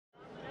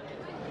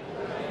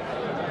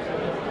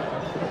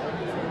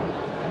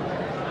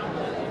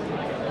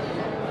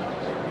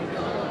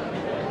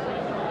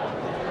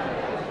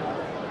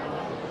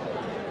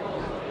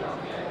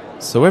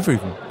So every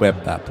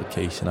web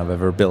application I've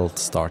ever built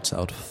starts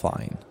out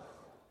fine.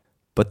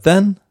 But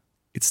then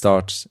it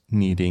starts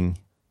needing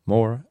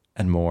more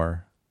and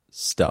more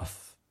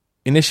stuff.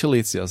 Initially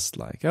it's just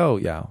like, oh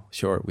yeah,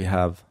 sure, we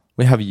have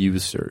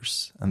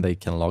users and they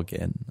can log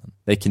in and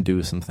they can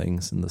do some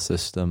things in the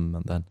system,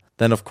 and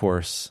then of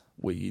course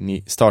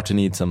we start to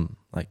need some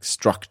like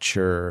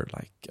structure,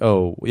 like,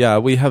 oh yeah,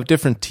 we have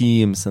different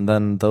teams and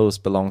then those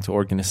belong to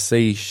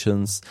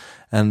organizations,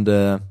 and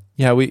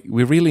we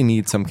really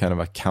need some kind of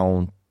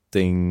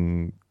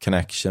accounting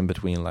connection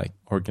between like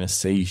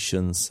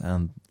organizations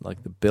and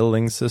like the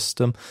billing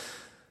system.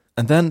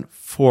 And then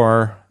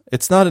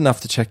it's not enough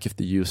to check if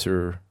the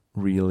user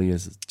really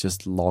is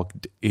just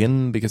logged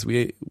in, because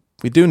we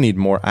do need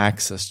more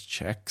access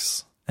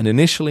checks. And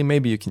initially,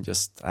 maybe you can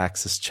just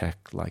access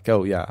check like,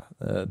 oh yeah,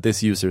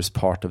 this user is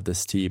part of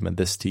this team and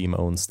this team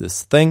owns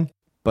this thing.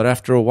 But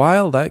after a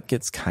while, that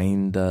gets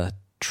kind of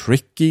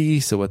tricky.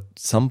 So at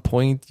some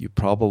point, you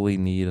probably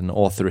need an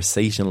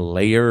authorization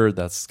layer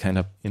that's kind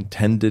of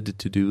intended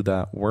to do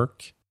that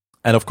work.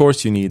 And of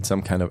course, you need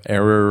some kind of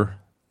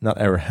not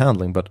error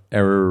handling, but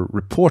error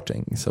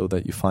reporting, so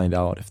that you find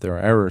out if there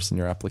are errors in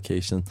your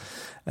application.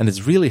 And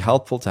it's really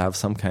helpful to have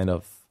some kind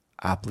of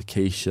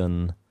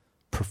application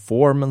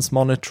performance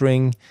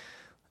monitoring,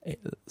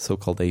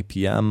 so-called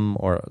APM,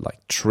 or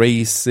like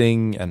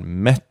tracing and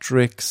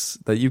metrics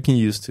that you can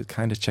use to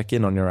kind of check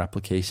in on your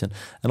application,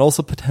 and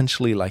also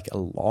potentially like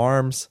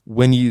alarms.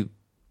 When you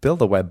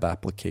build a web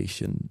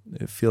application,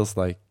 it feels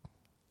like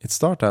it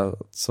starts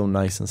out so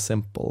nice and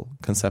simple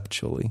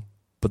conceptually,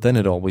 but then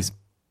it always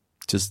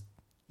just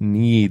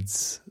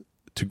needs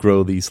to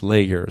grow these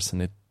layers,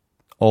 and it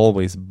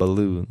always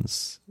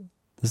balloons.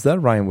 Does that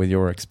rhyme with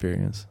your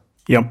experience?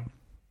 Yep.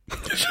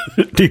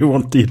 Do you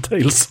want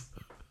details?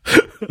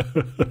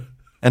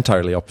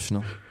 Entirely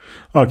optional.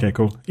 Okay,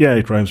 cool. Yeah,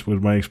 it rhymes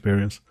with my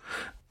experience.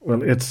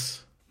 Well,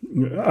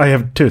 I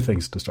have two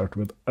things to start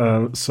with.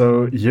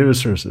 So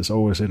users is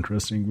always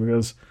interesting,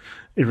 because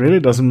it really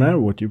doesn't matter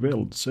what you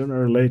build.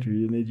 Sooner or later,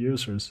 you need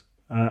users.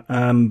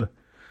 And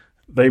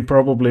they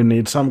probably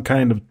need some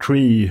kind of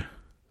tree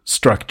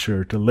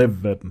structure to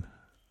live in.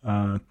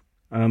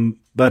 And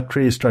that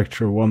tree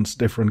structure wants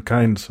different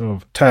kinds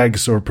of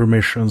tags or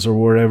permissions or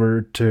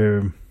whatever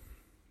to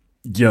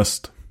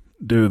just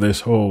do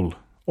this whole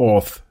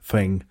auth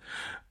thing.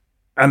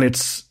 And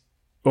it's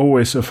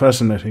always so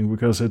fascinating,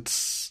 because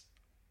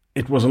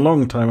it was a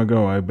long time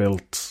ago I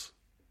built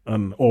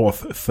an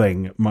auth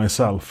thing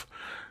myself,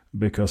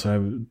 because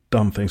I've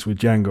done things with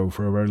Django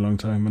for a very long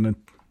time, and it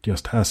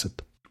just has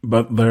it.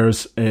 But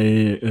there's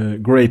a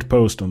great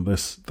post on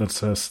this that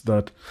says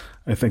that,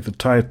 I think the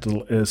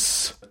title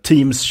is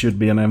Teams Should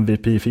Be an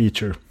MVP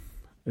Feature.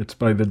 It's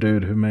by the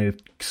dude who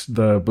makes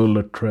the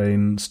bullet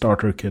train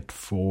starter kit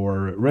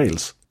for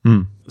Rails.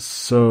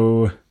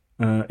 So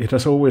it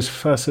has always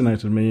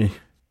fascinated me.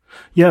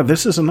 Yeah,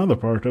 this is another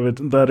part of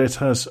it, that it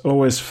has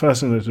always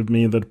fascinated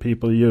me that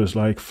people use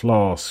like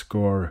Flask,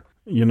 or,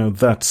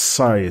 that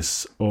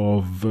size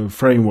of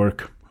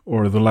framework,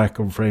 or the lack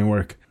of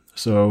framework.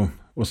 So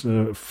was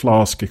the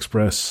Flask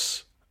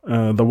Express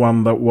the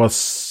one that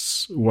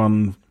was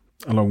one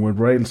along with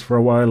Rails for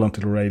a while,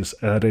 until Rails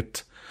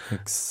added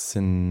like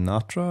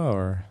Sinatra,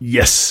 or?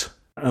 Yes.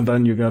 And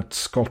then you got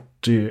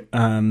Scotty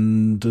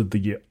and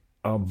the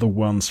other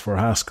ones for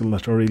Haskell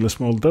that are really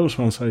small. Those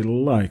ones I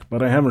like,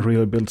 but I haven't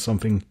really built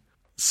something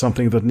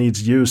that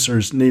needs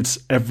users, needs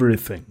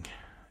everything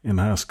in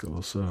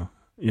Haskell. So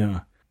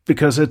yeah,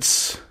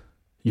 because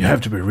you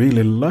have to be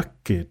really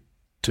lucky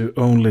to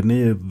only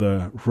need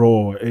the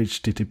raw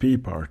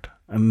HTTP part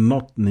and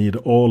not need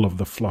all of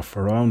the fluff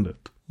around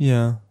it.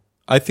 Yeah.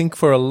 I think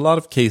for a lot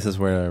of cases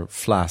where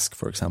Flask,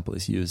 for example,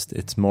 is used,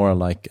 it's more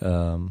like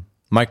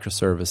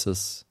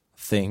microservices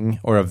thing,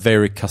 or a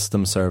very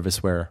custom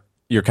service where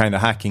you're kind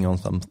of hacking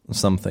on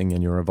something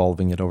and you're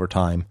evolving it over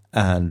time.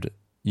 And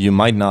you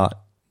might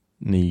not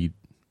need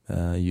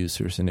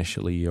users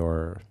initially,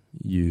 or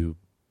you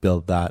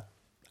build that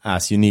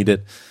as you need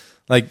it.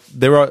 Like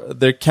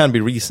there can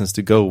be reasons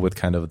to go with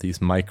kind of these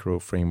micro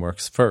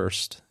frameworks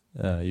first.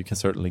 You can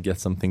certainly get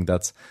something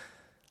that's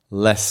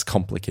less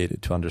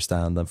complicated to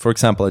understand. And for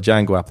example, a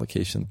Django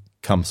application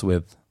comes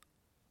with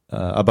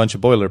a bunch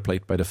of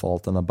boilerplate by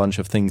default, and a bunch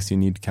of things you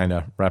need to kind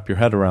of wrap your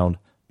head around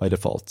by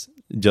default,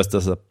 just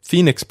as a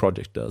Phoenix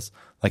project does.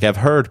 Like I've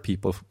heard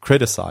people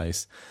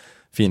criticize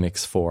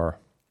Phoenix for,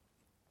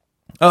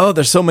 oh,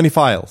 there's so many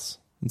files.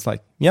 It's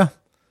like, yeah,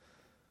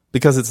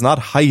 because it's not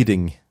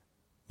hiding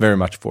very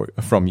much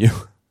from you.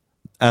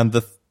 And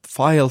the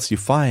files you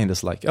find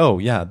is like, oh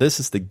yeah, this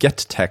is the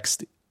get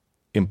text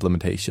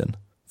implementation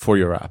for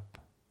your app.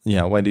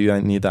 Yeah, why do you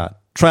need that?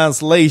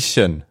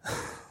 Translation.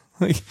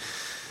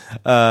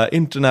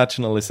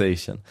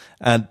 Internationalization.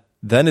 And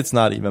then it's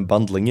not even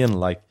bundling in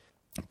like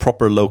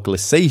proper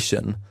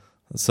localization.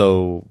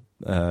 So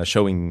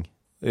showing,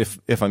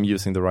 if I'm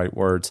using the right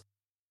words,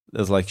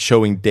 there's like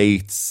showing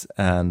dates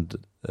and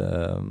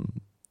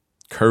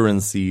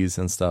currencies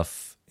and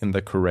stuff in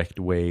the correct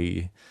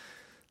way.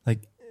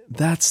 Like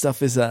that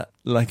stuff is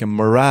like a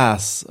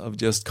morass of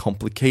just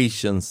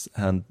complications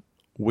and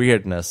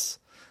weirdness,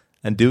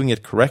 and doing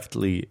it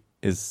correctly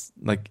is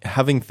like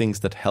having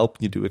things that help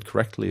you do it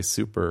correctly is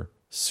super,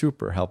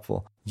 super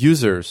helpful.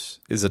 Users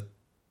is a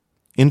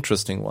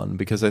interesting one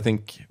because I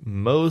think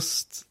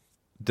most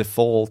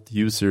default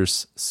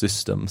users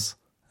systems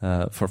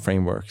for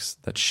frameworks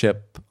that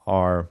ship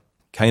are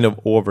kind of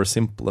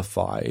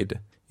oversimplified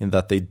in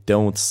that they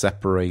don't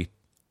separate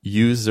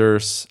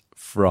users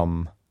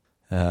from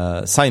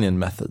sign-in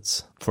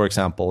methods. For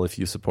example, if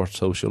you support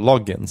social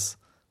logins,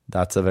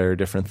 that's a very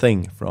different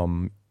thing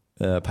from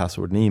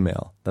password and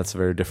email. That's a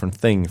very different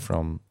thing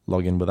from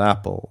login with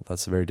Apple.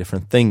 That's a very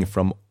different thing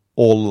from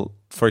all,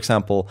 for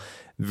example,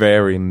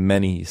 very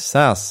many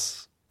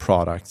SaaS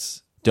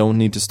products don't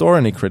need to store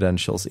any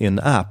credentials in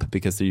app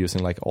because they're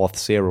using like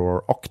Auth0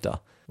 or Okta,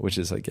 which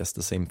is, I guess,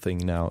 the same thing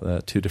now,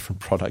 two different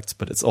products,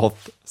 but it's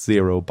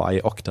Auth0 by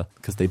Okta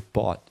because they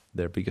bought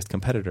their biggest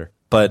competitor.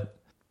 But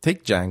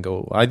take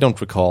Django. I don't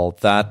recall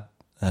that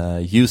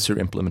user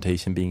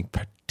implementation being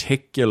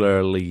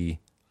particularly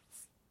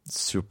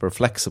super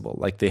flexible.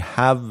 Like they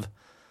have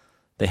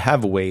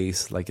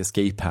ways like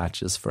escape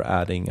hatches for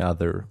adding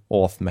other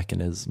auth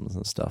mechanisms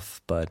and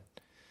stuff, but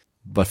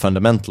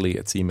fundamentally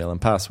it's email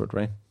and password,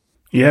 right?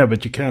 Yeah,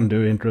 but you can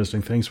do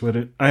interesting things with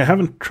it. I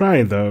haven't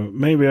tried though.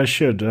 Maybe I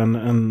should,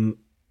 and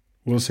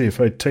we'll see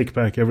if I take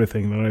back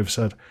everything that I've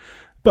said.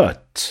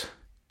 But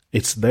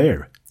it's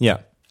there. Yeah,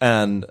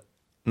 and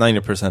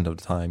 90% of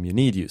the time you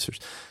need users.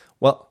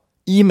 Well,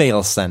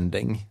 email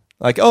sending,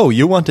 like, oh,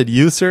 you wanted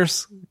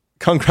users?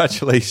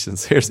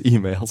 Congratulations, here's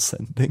email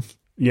sending.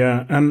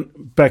 Yeah, and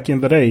back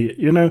in the day,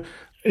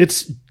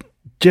 it's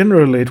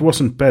generally it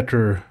wasn't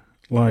better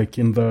like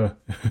in the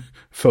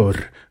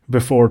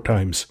before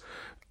times.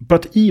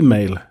 But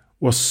email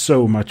was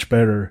so much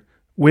better.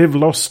 We've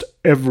lost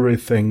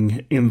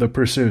everything in the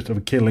pursuit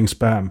of killing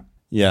spam.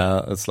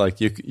 Yeah, it's like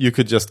you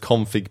could just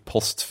config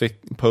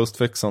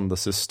postfix on the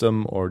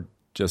system or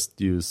just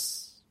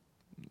use,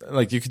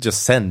 like you could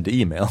just send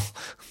email.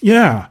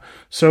 Yeah.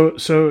 So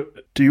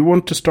do you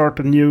want to start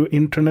a new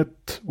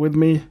internet with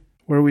me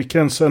where we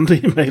can send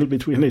email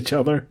between each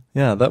other?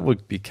 Yeah, that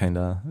would be kind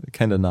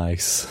of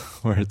nice.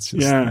 Where it's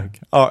just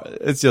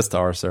it's just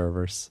our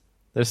servers.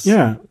 There's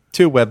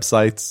 2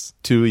 websites,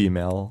 2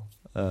 email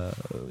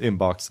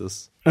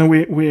inboxes. And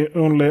we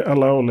only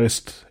allow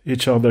list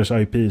each other's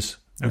IPs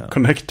and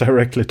connect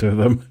directly to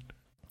them.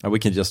 And we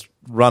can just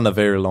run a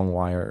very long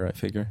wire, I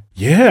figure.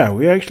 Yeah,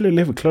 we actually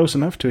live close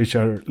enough to each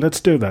other. Let's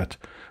do that.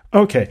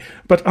 Okay,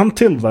 but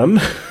until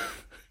then,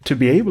 to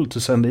be able to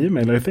send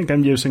email, I think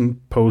I'm using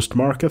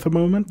Postmark at the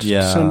moment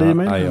to send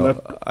email.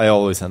 I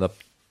always end up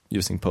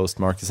using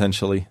Postmark,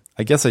 essentially.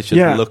 I guess I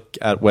should look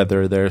at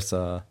whether there's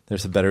a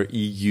better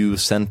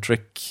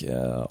EU-centric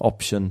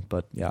option,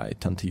 but I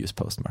tend to use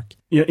Postmark.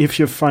 Yeah, if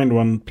you find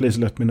one, please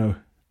let me know.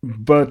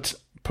 But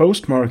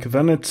Postmark,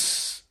 then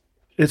it's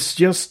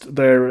just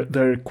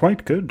they're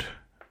quite good.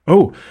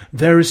 Oh,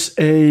 there's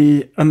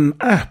an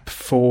app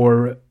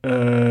for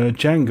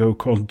Django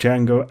called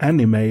Django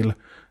Animail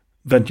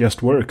that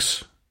just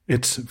works.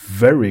 It's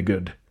very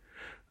good.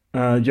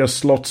 Just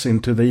slots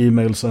into the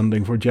email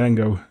sending for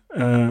Django.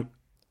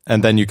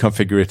 And then you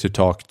configure it to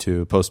talk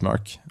to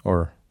Postmark,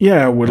 or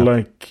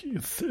like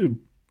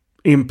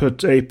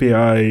input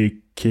API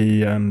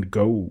key and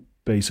go,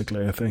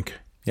 basically, I think.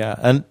 Yeah,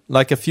 and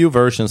like a few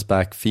versions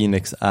back,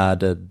 Phoenix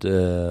added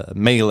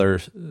mailer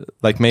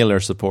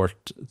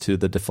support to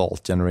the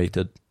default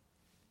generated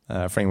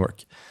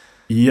framework.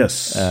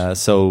 Yes.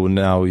 So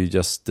now you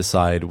just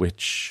decide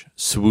which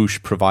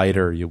swoosh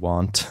provider you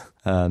want,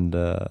 and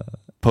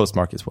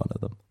Postmark is one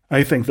of them.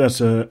 I think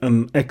that's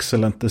an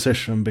excellent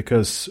decision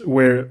because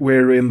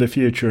we're in the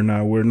future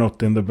now. We're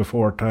not in the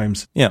before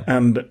times. Yeah.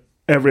 And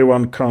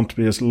everyone can't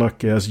be as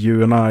lucky as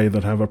you and I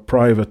that have a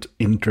private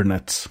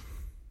internet.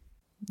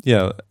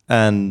 Yeah,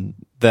 and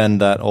then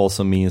that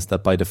also means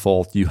that by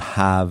default you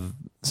have,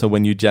 so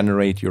when you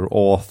generate your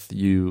auth,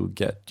 you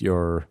get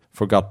your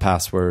forgot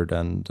password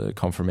and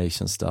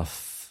confirmation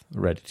stuff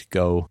ready to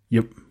go.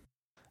 Yep.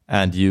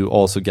 And you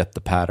also get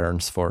the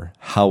patterns for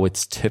how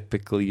it's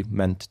typically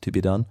meant to be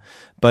done.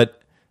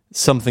 But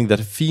something that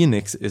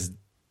Phoenix is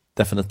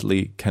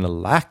definitely kind of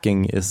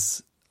lacking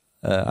is,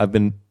 I've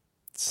been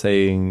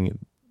saying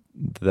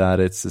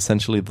that it's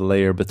essentially the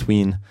layer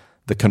between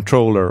the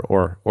controller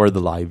or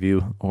the live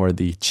view or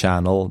the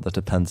channel, that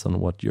depends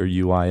on what your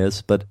UI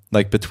is, but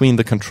like between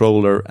the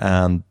controller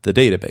and the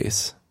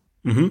database.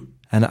 Mm-hmm.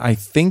 And I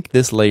think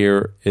this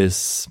layer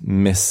is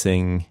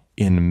missing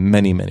in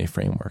many, many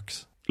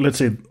frameworks. Let's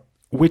see.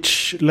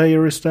 Which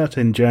layer is that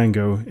in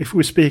Django? If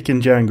we speak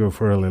in Django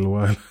for a little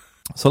while.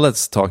 So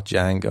let's talk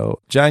Django.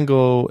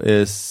 Django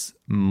is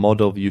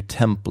model view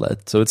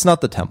template. So it's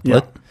not the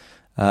template.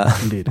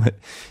 Yeah, indeed.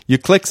 You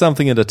click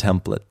something in the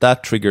template.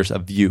 That triggers a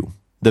view.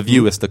 The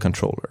view is the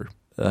controller.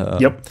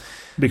 Yep,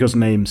 because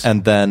names.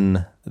 And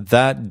then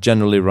that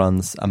generally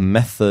runs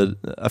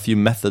a few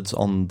methods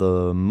on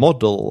the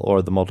model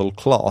or the model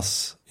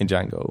class in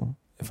Django,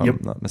 if I'm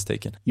not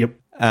mistaken. Yep.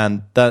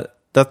 And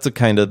that's a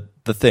kind of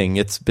the thing.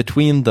 It's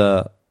between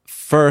the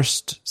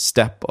first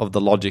step of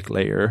the logic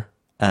layer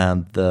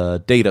and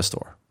the data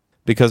store.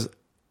 Because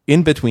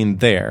in between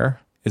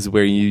there is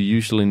where you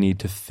usually need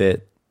to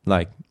fit,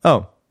 like,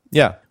 oh,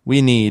 yeah,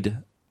 we need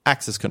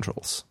access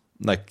controls,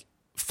 like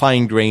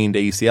fine-grained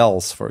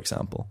ACLs, for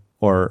example,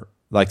 or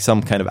like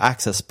some kind of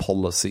access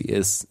policy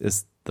is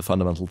the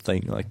fundamental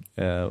thing. Like,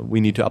 we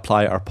need to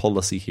apply our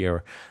policy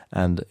here,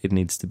 and it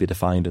needs to be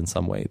defined in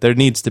some way. There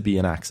needs to be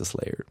an access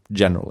layer,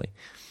 generally.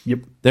 Yep.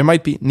 There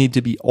might need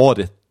to be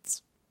audit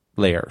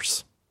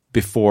layers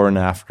before and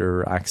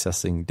after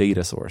accessing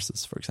data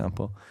sources, for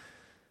example.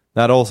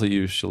 That also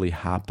usually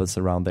happens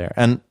around there.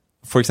 And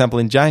for example,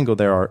 in Django,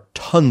 there are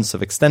tons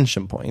of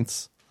extension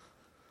points.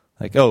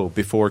 Like, oh,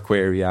 before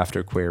query,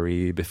 after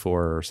query,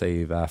 before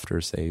save, after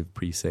save,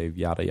 pre-save,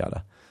 yada,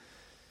 yada.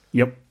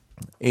 Yep.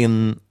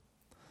 In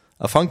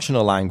a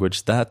functional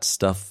language, that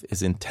stuff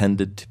is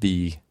intended to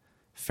be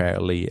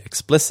fairly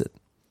explicit.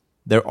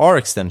 There are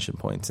extension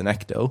points in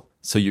Ecto,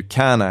 so you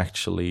can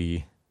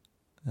actually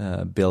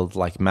build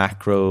like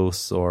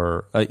macros,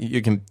 or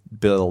you can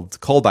build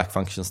callback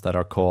functions that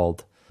are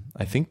called,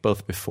 I think,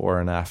 both before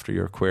and after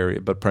your query,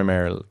 but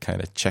primarily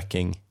kind of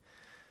checking.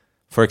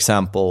 For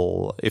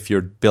example, if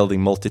you're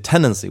building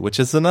multi-tenancy, which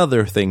is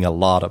another thing a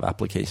lot of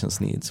applications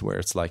needs, where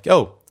it's like,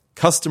 oh,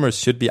 customers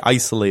should be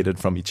isolated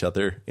from each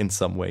other in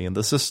some way in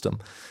the system.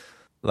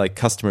 Like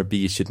customer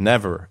B should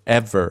never,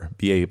 ever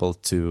be able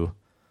to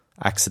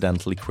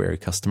accidentally query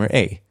customer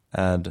A.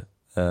 And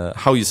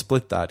how you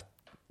split that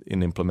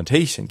in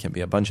implementation can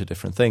be a bunch of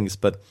different things,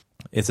 but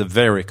it's a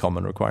very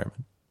common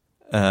requirement.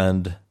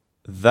 And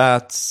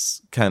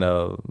that's kind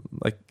of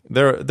like,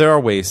 there are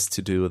ways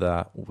to do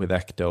that with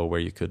Ecto where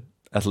you could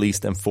at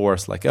least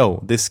enforce like,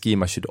 oh, this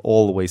schema should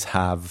always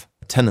have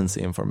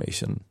tenancy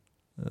information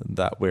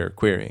that we're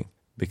querying,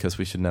 because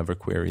we should never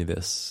query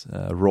this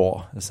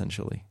raw,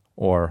 essentially.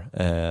 Or,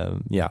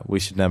 we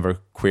should never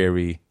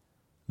query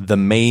the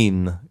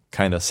main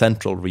kind of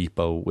central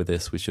repo with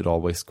this. We should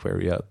always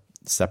query a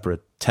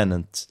separate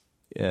tenant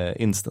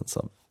instance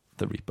of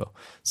the repo.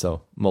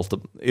 So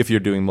if you're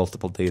doing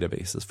multiple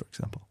databases, for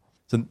example.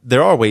 So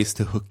there are ways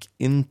to hook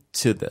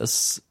into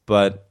this,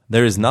 but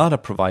there is not a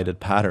provided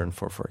pattern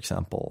for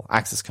example,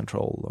 access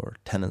control or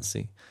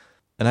tenancy.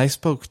 And I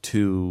spoke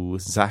to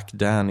Zach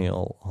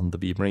Daniel on the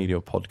Beam Radio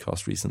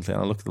podcast recently,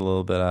 and I looked a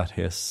little bit at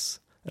his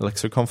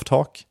ElixirConf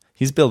talk.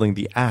 He's building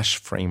the Ash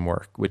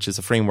framework, which is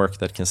a framework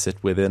that can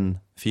sit within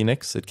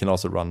Phoenix. It can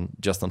also run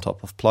just on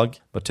top of Plug,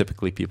 but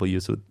typically people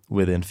use it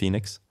within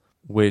Phoenix,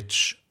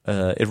 which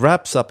it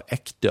wraps up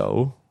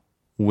Ecto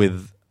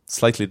with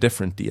slightly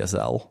different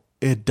DSL.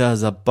 It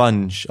does a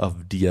bunch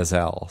of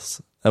DSLs,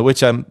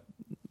 which I'm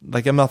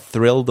not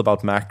thrilled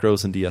about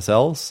macros and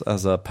DSLs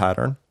as a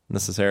pattern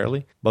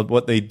necessarily, but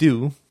what they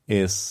do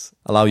is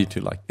allow you to,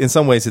 like, in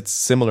some ways it's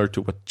similar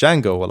to what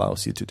Django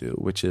allows you to do,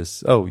 which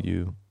is, oh,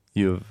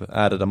 you've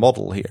added a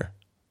model here.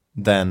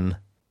 Then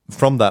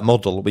from that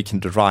model, we can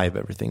derive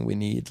everything we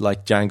need.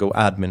 Like Django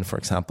admin, for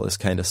example, is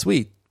kind of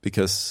sweet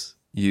because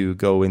you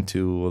go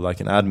into like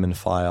an admin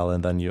file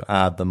and then you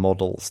add the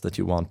models that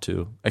you want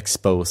to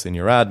expose in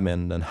your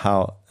admin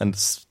and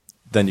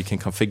then you can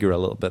configure a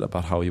little bit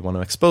about how you want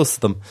to expose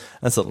them,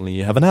 and suddenly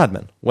you have an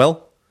admin.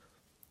 Well,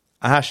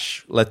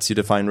 Ash lets you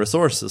define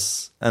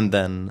resources and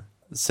then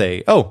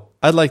say, oh,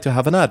 I'd like to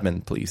have an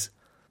admin, please.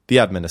 The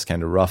admin is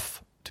kind of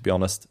rough, to be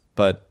honest,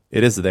 but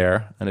it is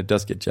there and it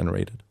does get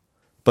generated.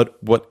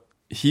 But what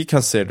he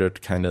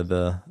considered kind of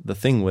the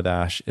thing with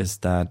Ash is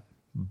that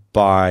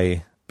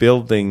by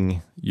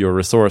building your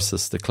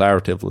resources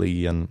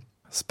declaratively and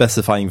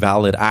specifying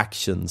valid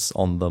actions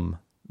on them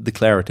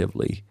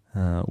declaratively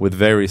with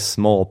very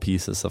small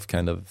pieces of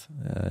kind of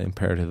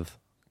imperative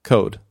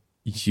code,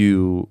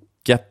 you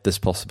get this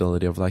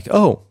possibility of like,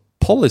 oh,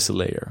 policy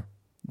layer,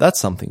 that's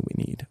something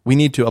we need. We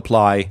need to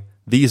apply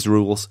these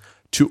rules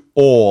to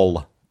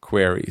all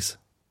queries.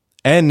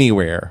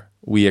 Anywhere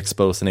we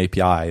expose an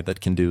API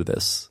that can do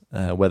this,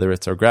 whether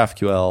it's our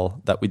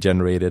GraphQL that we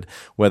generated,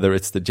 whether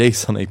it's the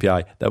JSON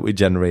API that we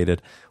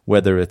generated,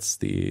 whether it's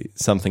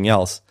something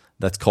else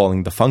that's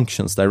calling the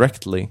functions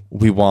directly,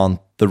 we want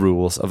the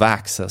rules of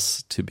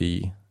access to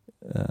be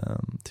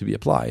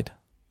applied.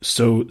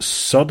 So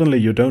suddenly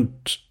you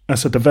don't,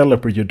 as a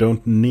developer, you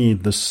don't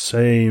need the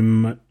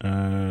same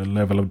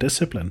level of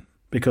discipline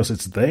because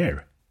it's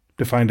there,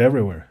 defined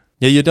everywhere.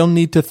 Yeah, you don't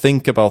need to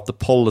think about the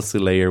policy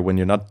layer when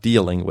you're not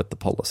dealing with the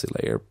policy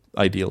layer,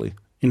 ideally.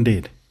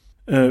 Indeed.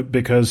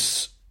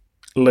 Because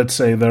let's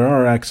say there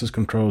are access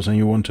controls and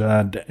you want to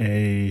add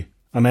an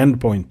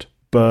endpoint,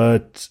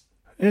 but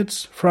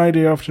it's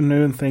Friday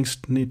afternoon, things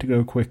need to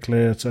go quickly,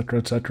 etc.,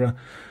 etc.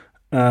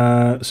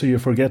 So you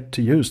forget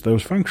to use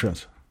those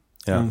functions.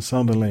 Yeah. And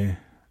suddenly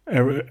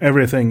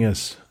everything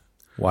is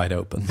wide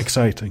open.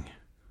 Exciting.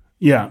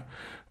 Yeah.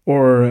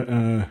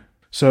 Or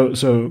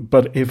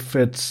but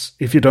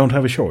if you don't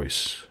have a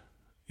choice,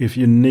 if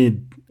you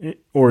need,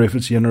 or if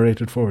it's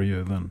generated for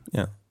you, then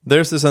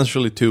there's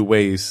essentially two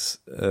ways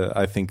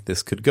I think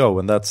this could go,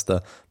 and that's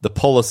the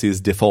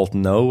policy's default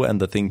no, and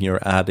the thing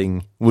you're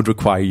adding would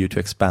require you to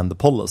expand the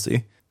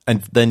policy.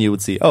 And then you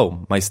would see,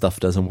 oh, my stuff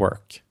doesn't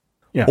work.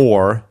 Yeah.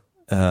 Or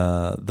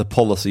the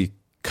policy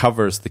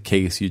covers the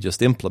case you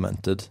just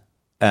implemented,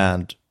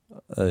 and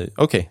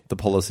okay, the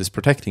policy is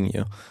protecting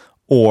you.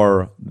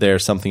 Or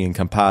there's something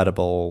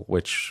incompatible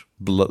which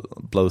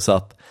blows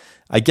up.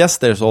 I guess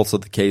there's also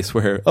the case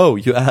where, oh,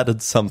 you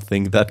added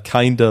something that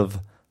kind of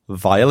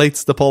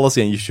violates the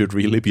policy and you should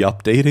really be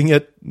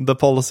updating the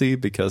policy,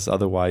 because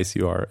otherwise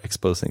you are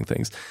exposing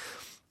things.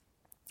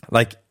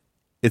 Like,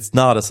 it's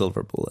not a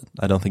silver bullet.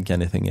 I don't think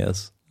anything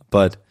is.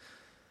 But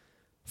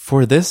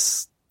for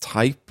this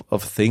type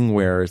of thing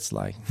where it's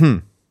like,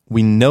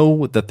 we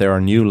know that there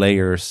are new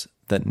layers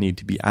that need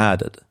to be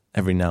added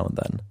every now and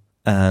then.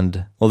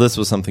 And, well, this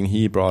was something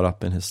he brought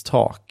up in his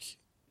talk.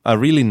 A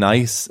really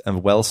nice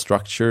and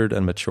well-structured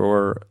and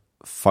mature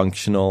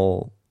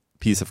functional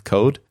piece of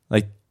code.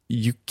 Like,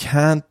 you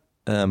can't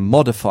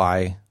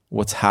modify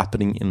what's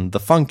happening in the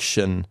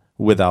function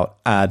without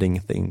adding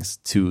things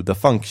to the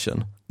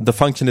function. The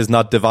function is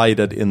not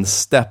divided in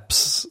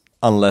steps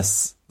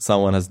unless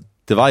someone has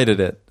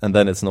divided it, and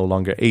then it's no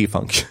longer a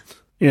function.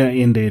 Yeah,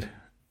 indeed.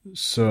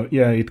 So,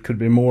 yeah, it could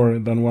be more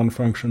than one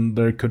function.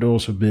 There could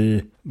also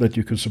be that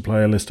you could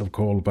supply a list of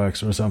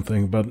callbacks or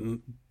something, but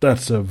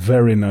that's a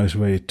very nice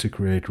way to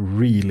create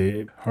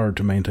really hard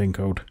to maintain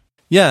code.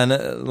 Yeah,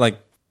 and like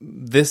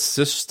this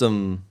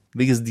system,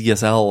 these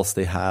DSLs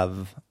they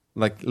have,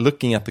 like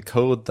looking at the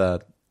code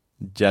that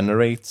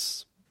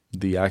generates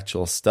the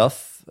actual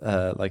stuff,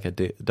 like I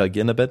dug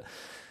in a bit,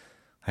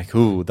 like,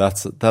 ooh,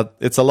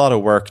 it's a lot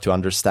of work to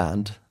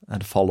understand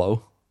and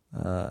follow,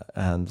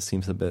 and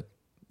seems a bit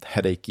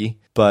headachy.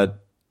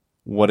 But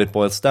what it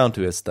boils down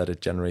to is that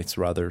it generates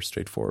rather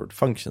straightforward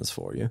functions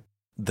for you.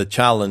 The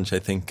challenge, I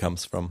think,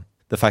 comes from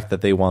the fact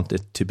that they want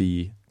it to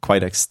be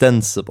quite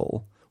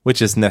extensible,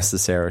 which is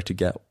necessary to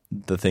get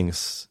the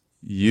things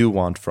you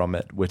want from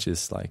it, which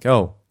is like,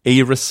 oh,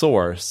 a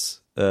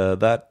resource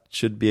that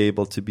should be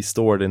able to be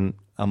stored in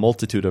a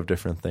multitude of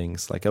different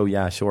things. Like, oh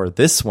yeah, sure,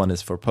 this one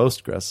is for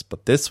Postgres,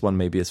 but this one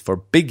maybe is for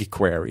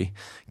BigQuery.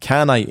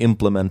 Can I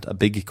implement a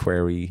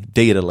BigQuery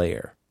data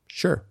layer?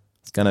 Sure.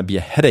 It's going to be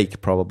a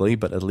headache probably,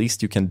 but at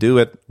least you can do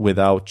it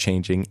without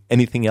changing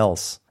anything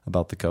else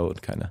about the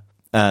code, kind of.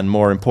 And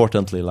more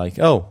importantly, like,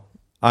 oh,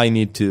 I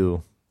need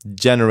to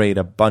generate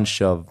a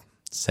bunch of,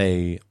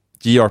 say,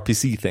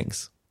 gRPC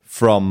things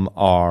from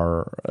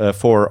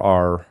for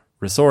our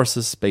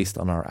resources based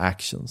on our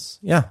actions.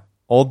 Yeah,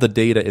 all the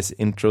data is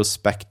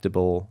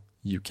introspectable.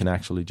 You can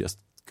actually just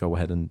go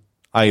ahead and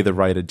either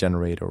write a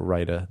generator or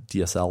write a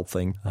DSL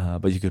thing.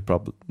 But you could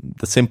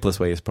the simplest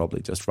way is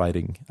probably just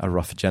writing a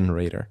rough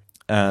generator.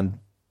 And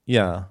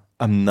yeah,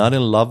 I'm not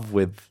in love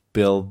with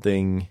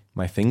building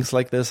my things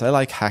like this. I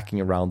like hacking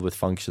around with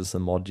functions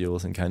and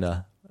modules and kind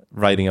of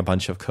writing a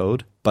bunch of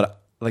code.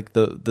 But like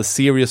the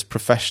serious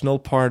professional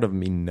part of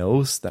me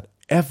knows that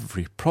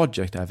every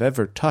project I've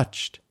ever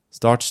touched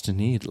starts to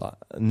need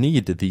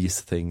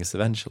these things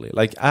eventually.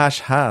 Like Ash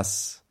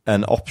has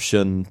an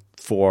option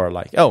for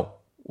like, oh,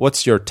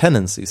 what's your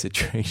tenancy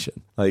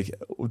situation? Like,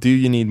 do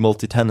you need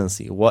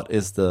multi-tenancy? What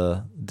is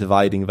the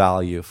dividing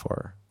value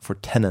for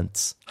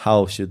tenants?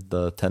 How should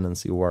the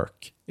tenancy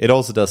work? It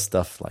also does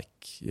stuff like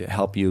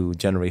help you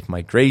generate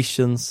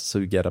migrations, so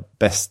you get a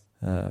best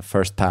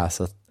first pass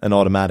at an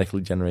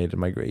automatically generated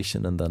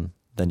migration, and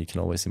then you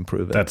can always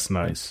improve it. That's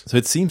nice. So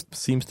it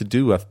seems to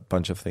do a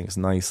bunch of things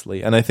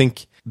nicely. And I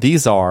think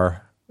these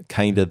are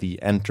kind of the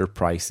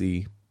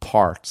enterprisey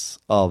parts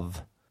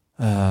of,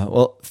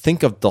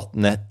 think of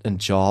 .NET and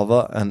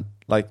Java, and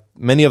like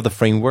many of the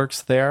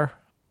frameworks there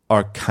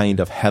are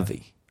kind of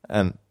heavy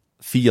and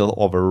feel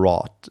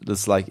overwrought.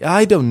 It's like,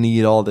 I don't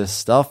need all this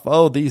stuff.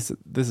 Oh, this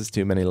is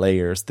too many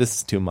layers. This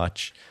is too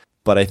much.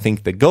 But I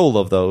think the goal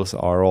of those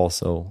are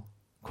also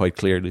quite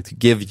clearly to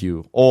give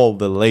you all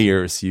the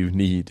layers you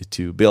need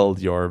to build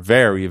your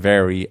very,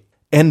 very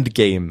end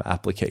game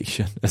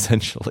application,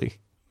 essentially.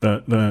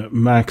 The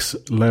max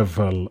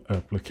level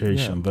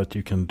application that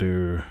you can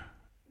do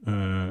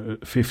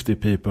 50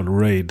 people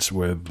raids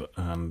with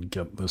and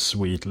get the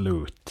sweet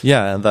loot.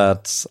 Yeah, and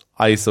that's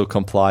ISO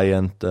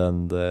compliant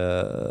and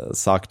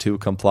SOC 2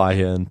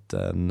 compliant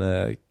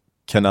and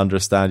can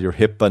understand your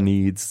HIPAA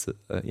needs.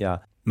 Yeah.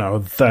 Now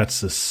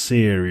that's a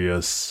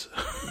serious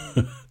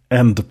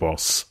end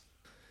boss.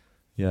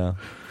 Yeah.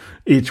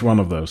 Each one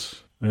of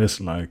those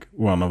is like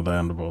one of the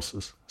end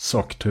bosses.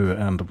 SOC 2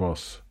 end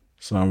boss.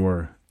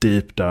 Somewhere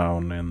deep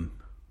down in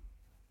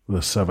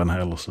the Seven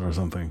Hells or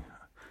something.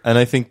 And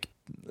I think,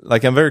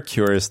 like, I'm very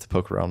curious to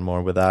poke around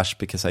more with Ash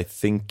because I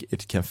think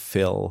it can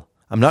fill.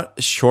 I'm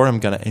not sure I'm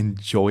going to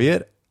enjoy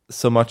it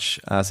so much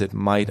as it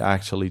might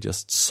actually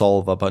just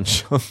solve a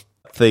bunch of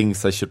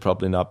things I should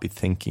probably not be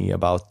thinking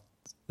about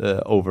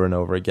over and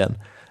over again.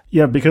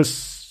 Yeah,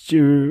 because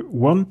you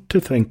want to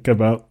think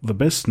about the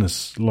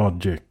business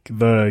logic,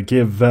 the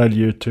give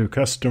value to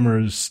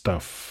customers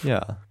stuff.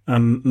 Yeah.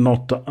 And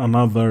not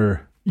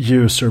another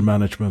user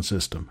management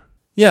system.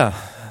 Yeah.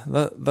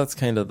 that's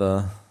kind of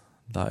the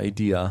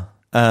idea.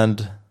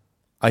 And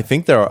I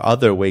think there are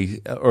other ways,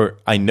 or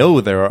I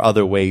know there are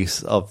other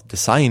ways of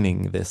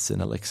designing this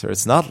in Elixir.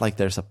 It's not like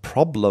there's a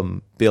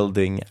problem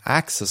building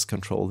access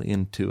control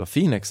into a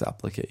Phoenix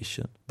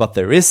application, but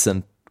there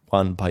isn't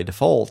one by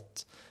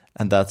default.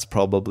 And that's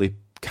probably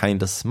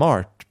kind of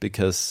smart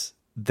because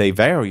they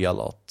vary a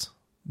lot.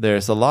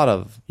 There's a lot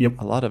of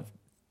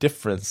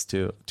difference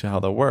to how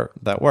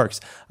that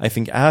works. I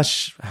think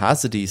Ash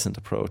has a decent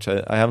approach.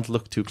 I haven't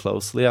looked too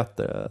closely at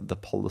the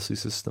policy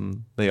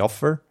system they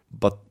offer,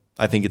 but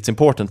I think it's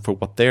important for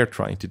what they're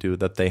trying to do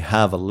that they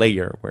have a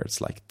layer where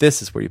it's like,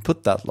 this is where you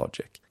put that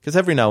logic. Because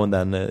every now and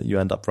then you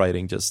end up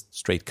writing just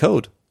straight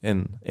code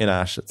in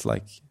Ash. It's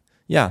like,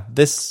 yeah,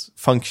 this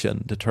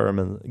function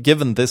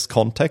given this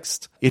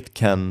context, it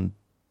can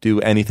do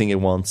anything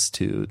it wants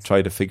to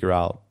try to figure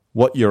out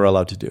what you're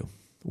allowed to do.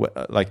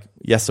 Like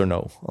yes or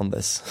no on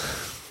this.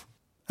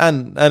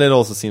 and it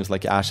also seems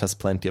like Ash has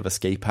plenty of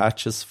escape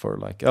hatches for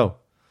like, oh,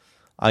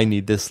 I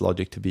need this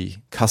logic to be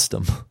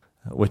custom.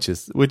 Which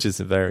is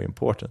very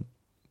important.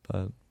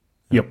 But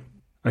yep,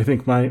 I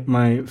think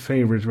my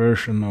favorite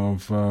version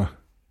of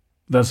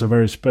that's a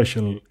very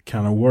special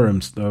kind of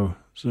worms though.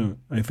 So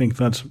I think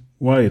that's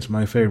why it's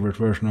my favorite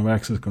version of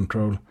access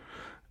control.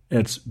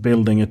 It's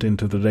building it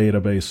into the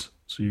database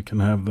so you can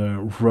have the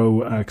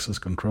row access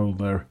control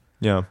there.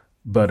 Yeah,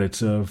 but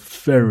it's a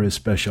very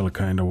special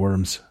kind of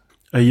worms.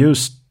 I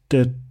used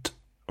it,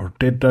 or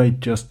did I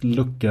just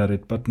look at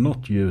it but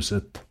not use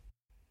it?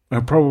 I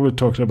probably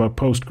talked about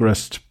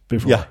Postgres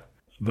before. Yeah.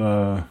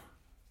 The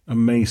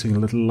amazing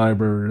little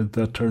library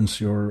that turns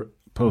your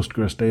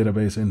Postgres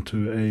database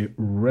into a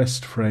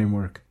REST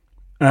framework.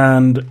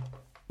 And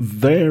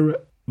there,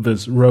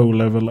 this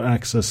row-level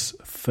access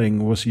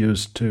thing was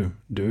used to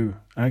do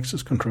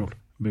access control.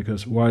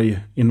 Because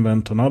why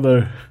invent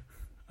another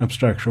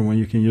abstraction when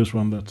you can use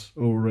one that's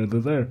already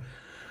there?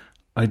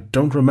 I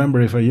don't remember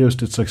if I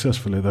used it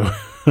successfully, though.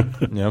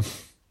 Yeah.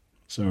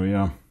 So,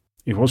 yeah,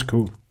 it was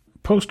cool.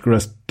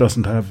 Postgres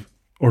doesn't have,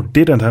 or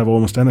didn't have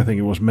almost anything.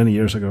 It was many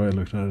years ago I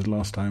looked at it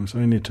last time, so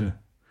I need to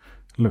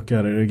look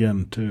at it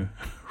again to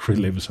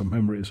relive some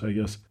memories, I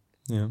guess.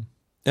 Yeah.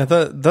 Yeah,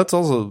 that's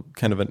also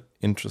kind of an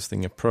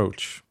interesting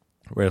approach,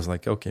 where it's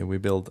like, okay, we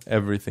build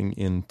everything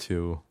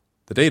into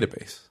the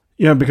database.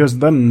 Yeah, because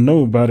then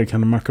nobody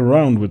can muck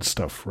around with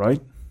stuff,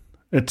 right?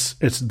 It's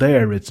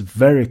there, it's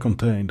very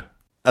contained.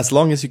 As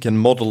long as you can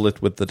model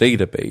it with the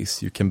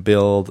database, you can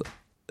build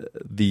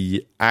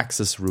the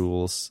access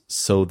rules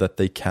so that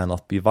they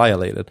cannot be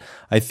violated.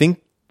 I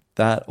think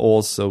that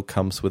also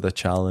comes with a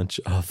challenge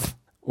of,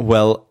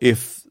 well,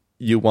 if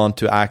you want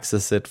to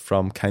access it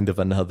from kind of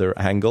another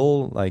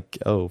angle, like,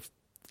 oh,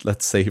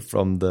 let's say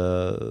from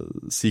the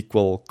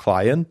SQL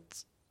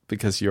client,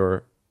 because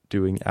you're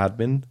doing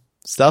admin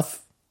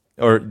stuff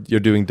or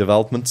you're doing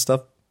development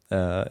stuff,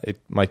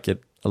 it might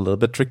get a little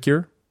bit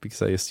trickier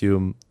because I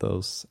assume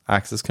those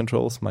access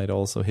controls might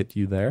also hit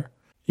you there.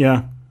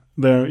 Yeah.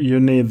 There, you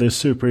need the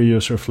super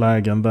user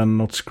flag and then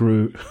not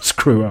screw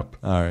up.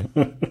 All right.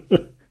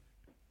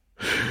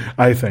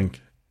 I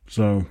think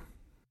so.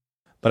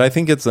 But I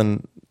think it's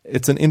an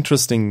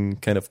interesting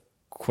kind of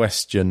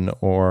question,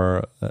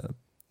 or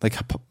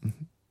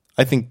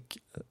I think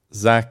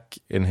Zach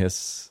in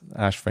his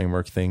Ash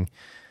framework thing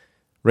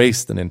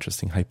raised an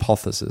interesting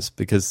hypothesis,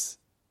 because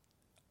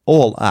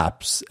all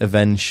apps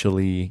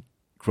eventually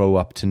grow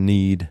up to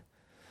need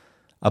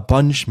a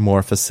bunch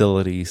more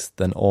facilities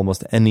than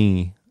almost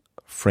any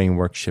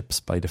framework ships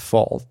by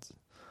default.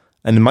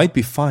 And it might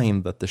be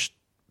fine that the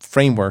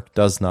framework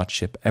does not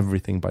ship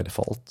everything by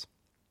default.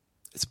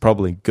 It's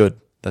probably good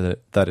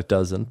that it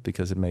doesn't,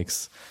 because it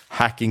makes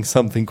hacking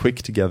something quick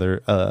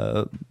together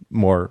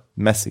more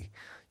messy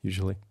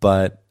usually.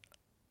 But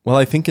well,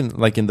 I think in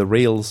the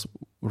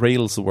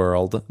Rails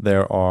world,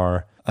 there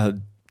are a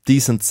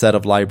decent set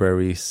of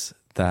libraries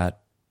that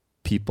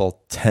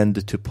people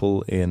tend to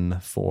pull in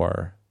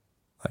for,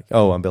 like,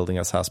 oh, I'm building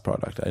a SaaS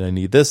product and I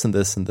need this and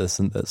this and this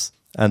and this.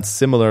 And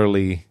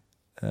similarly,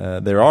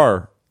 there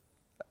are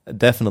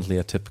definitely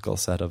a typical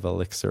set of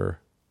Elixir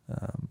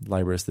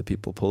libraries that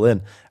people pull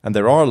in. And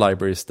there are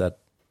libraries that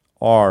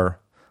are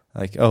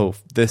like, oh,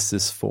 this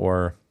is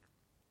for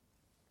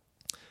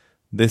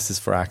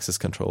access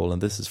control and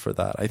this is for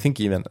that. I think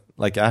even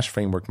like Ash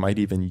Framework might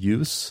even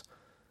use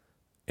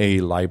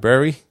a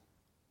library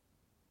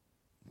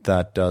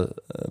that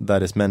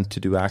is meant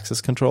to do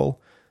access control,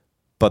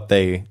 but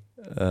they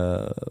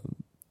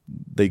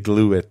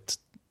glue it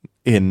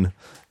in,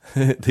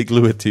 they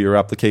glue it to your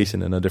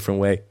application in a different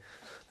way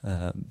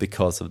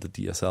because of the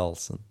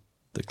DSLs and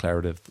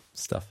declarative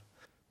stuff.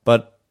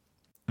 But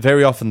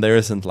very often there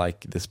isn't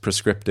like this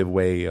prescriptive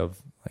way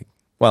of like,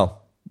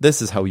 well,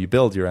 this is how you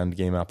build your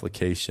endgame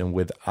application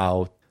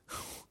without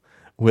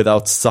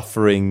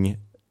suffering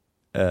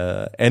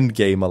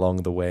endgame along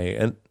the way.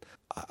 And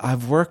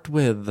I've worked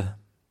with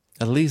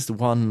at least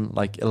one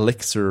like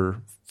Elixir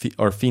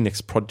or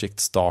Phoenix project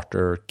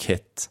starter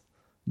kit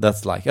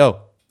that's like,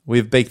 oh,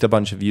 we've baked a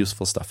bunch of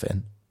useful stuff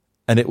in.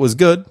 And it was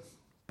good,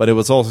 But it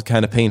was also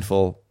kind of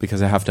painful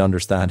because I have to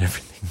understand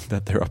everything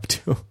that they're up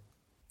to.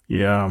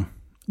 Yeah.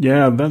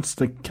 Yeah, that's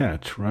the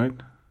catch, right?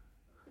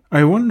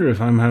 I wonder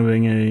if I'm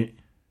having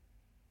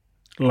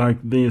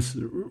these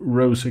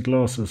rosy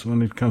glasses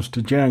when it comes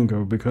to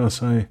Django,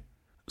 because I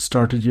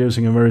started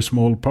using a very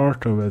small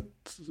part of it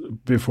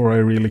before I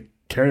really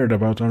cared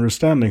about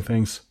understanding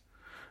things.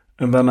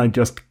 And then I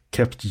just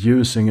kept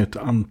using it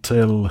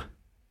until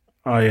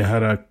I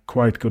had a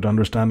quite good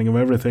understanding of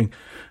everything.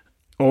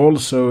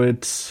 Also,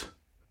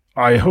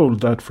 I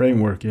hold that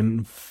framework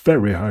in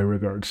very high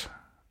regards.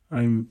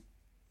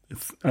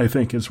 I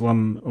think it's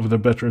one of the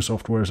better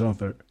softwares out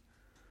there.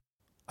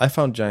 I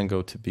found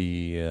Django to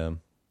be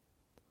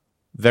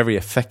very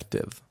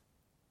effective,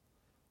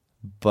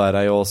 but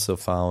I also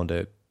found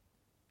it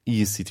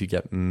easy to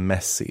get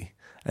messy.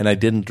 And I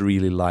didn't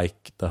really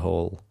like the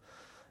whole,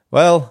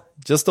 well,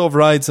 just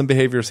override some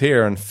behaviors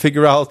here and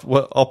figure out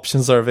what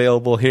options are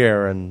available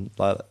here. And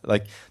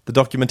like the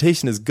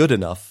documentation is good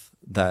enough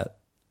that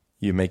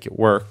you make it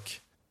work,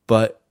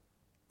 but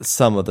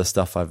some of the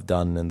stuff I've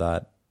done in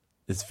that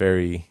is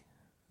very,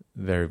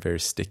 very, very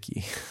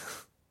sticky.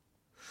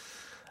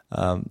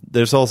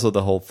 There's also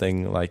the whole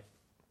thing, like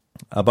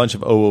a bunch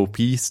of OOP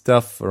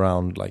stuff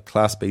around like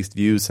class-based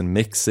views and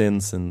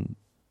mix-ins and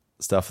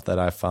stuff that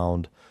I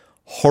found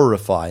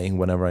horrifying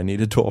whenever I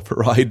needed to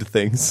override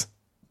things.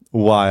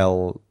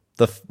 While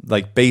the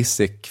like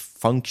basic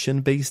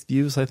function-based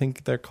views, I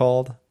think they're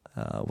called,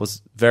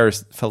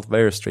 felt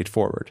very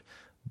straightforward,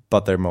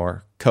 but they're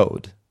more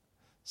code.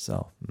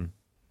 So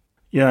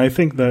yeah, I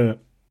think that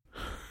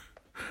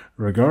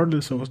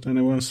regardless of what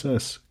anyone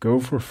says, go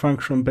for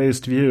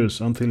function-based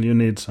views until you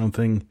need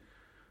something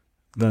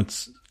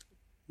that's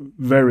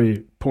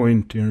very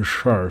pointy and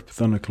sharp.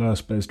 Then a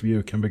class-based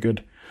view can be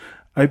good.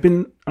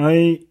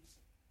 I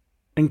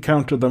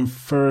encountered them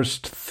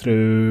first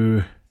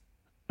through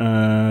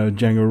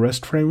Django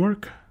REST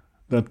framework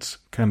that's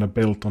kind of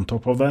built on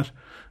top of that,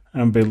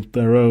 and built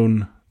their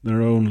own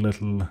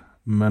little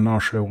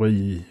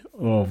menagerie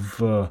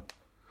of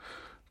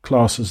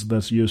classes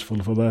that's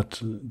useful for that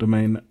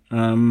domain.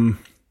 And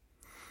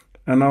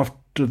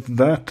after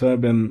that, I've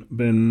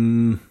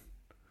been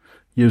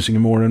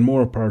using more and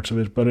more parts of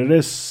it. But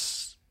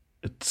it's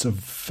a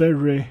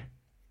very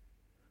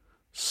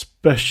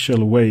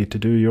special way to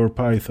do your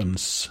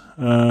Pythons.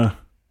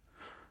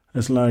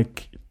 It's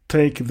like,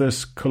 take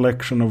this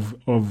collection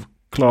of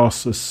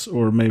classes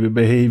or maybe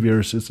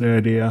behaviors, is the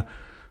idea,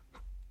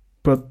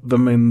 put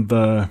them in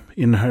the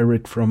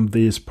inherit from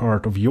this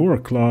part of your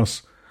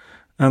class,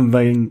 and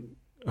then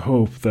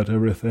hope that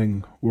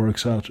everything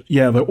works out.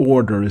 Yeah, the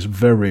order is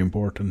very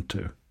important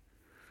too.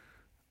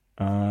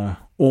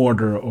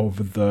 Order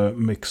of the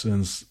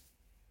mixins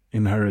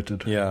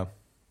inherited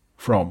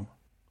from.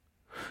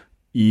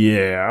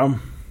 Yeah.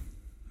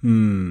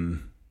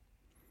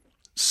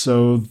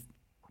 So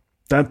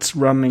that's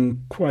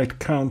running quite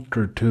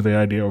counter to the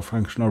idea of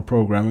functional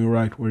programming,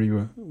 right? Where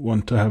you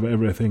want to have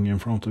everything in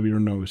front of your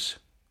nose.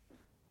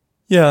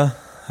 Yeah,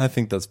 I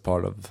think that's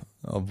part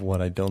of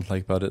what I don't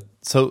like about it.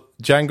 So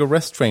Django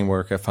REST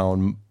framework I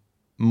found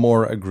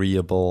more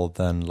agreeable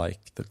than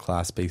like the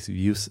class-based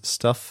views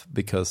stuff,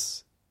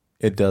 because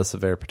it does a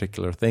very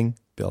particular thing,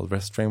 build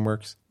REST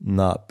frameworks,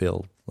 not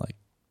build like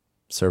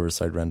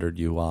server-side rendered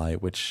UI,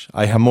 which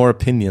I have more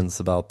opinions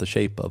about the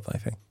shape of, I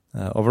think.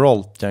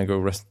 Overall,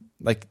 Django REST,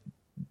 like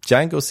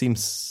Django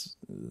seems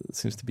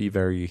to be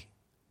very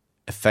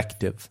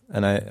effective,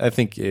 and I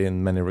think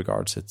in many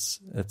regards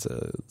it's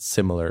a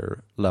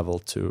similar level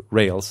to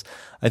Rails.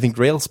 I think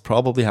Rails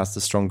probably has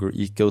the stronger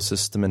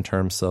ecosystem in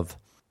terms of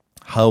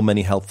how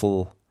many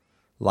helpful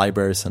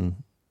libraries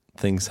and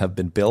things have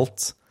been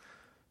built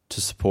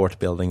to support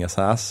building a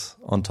SaaS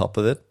on top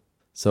of it.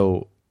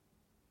 So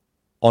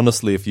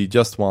honestly, if you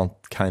just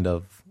want kind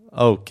of,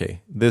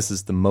 okay, this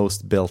is the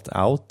most built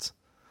out,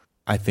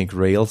 I think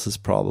Rails is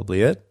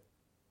probably it.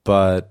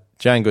 But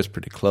Django is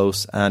pretty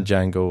close, and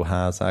Django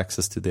has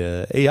access to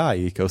the AI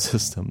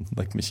ecosystem,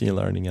 like machine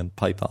learning and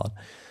Python,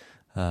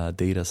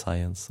 data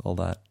science, all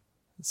that.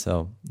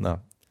 So,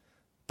 no.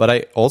 But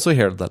I also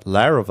hear that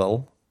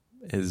Laravel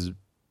is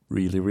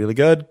really, really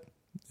good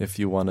if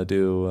you want to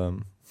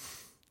do,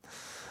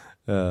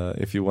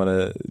 if you want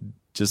to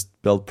just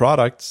build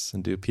products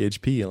and do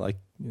PHP. Like,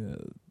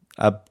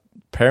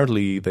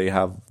 apparently they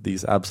have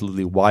these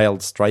absolutely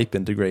wild Stripe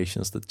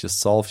integrations that just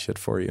solve shit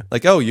for you.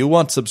 Like, oh, you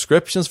want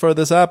subscriptions for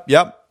this app?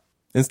 Yep.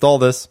 Install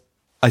this.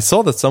 I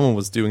saw that someone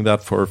was doing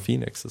that for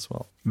Phoenix as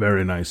well.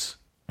 Very nice.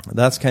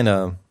 That's kind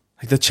of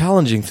like the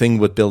challenging thing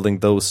with building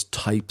those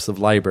types of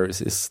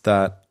libraries is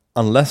that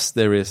unless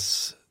there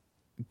is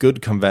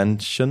good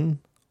convention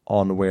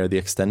on where the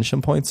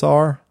extension points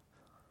are,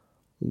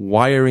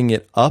 wiring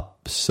it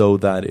up so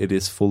that it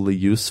is fully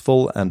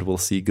useful and will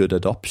see good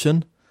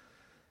adoption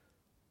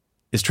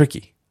is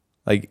tricky.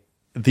 Like,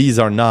 these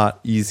are not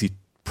easy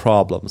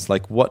problems.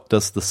 Like, what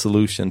does the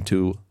solution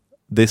to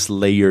this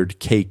layered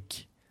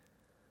cake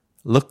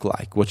look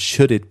like? What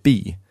should it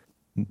be?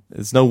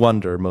 It's no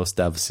wonder most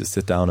devs just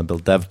sit down and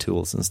build dev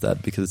tools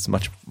instead, because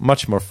it's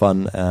much more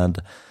fun and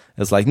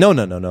It's like, no.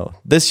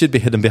 This should be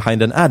hidden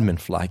behind an admin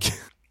flag.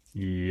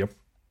 Yep.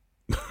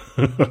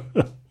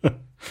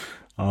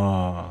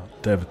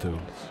 DevTools.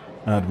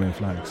 Admin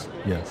flags.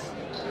 Yes.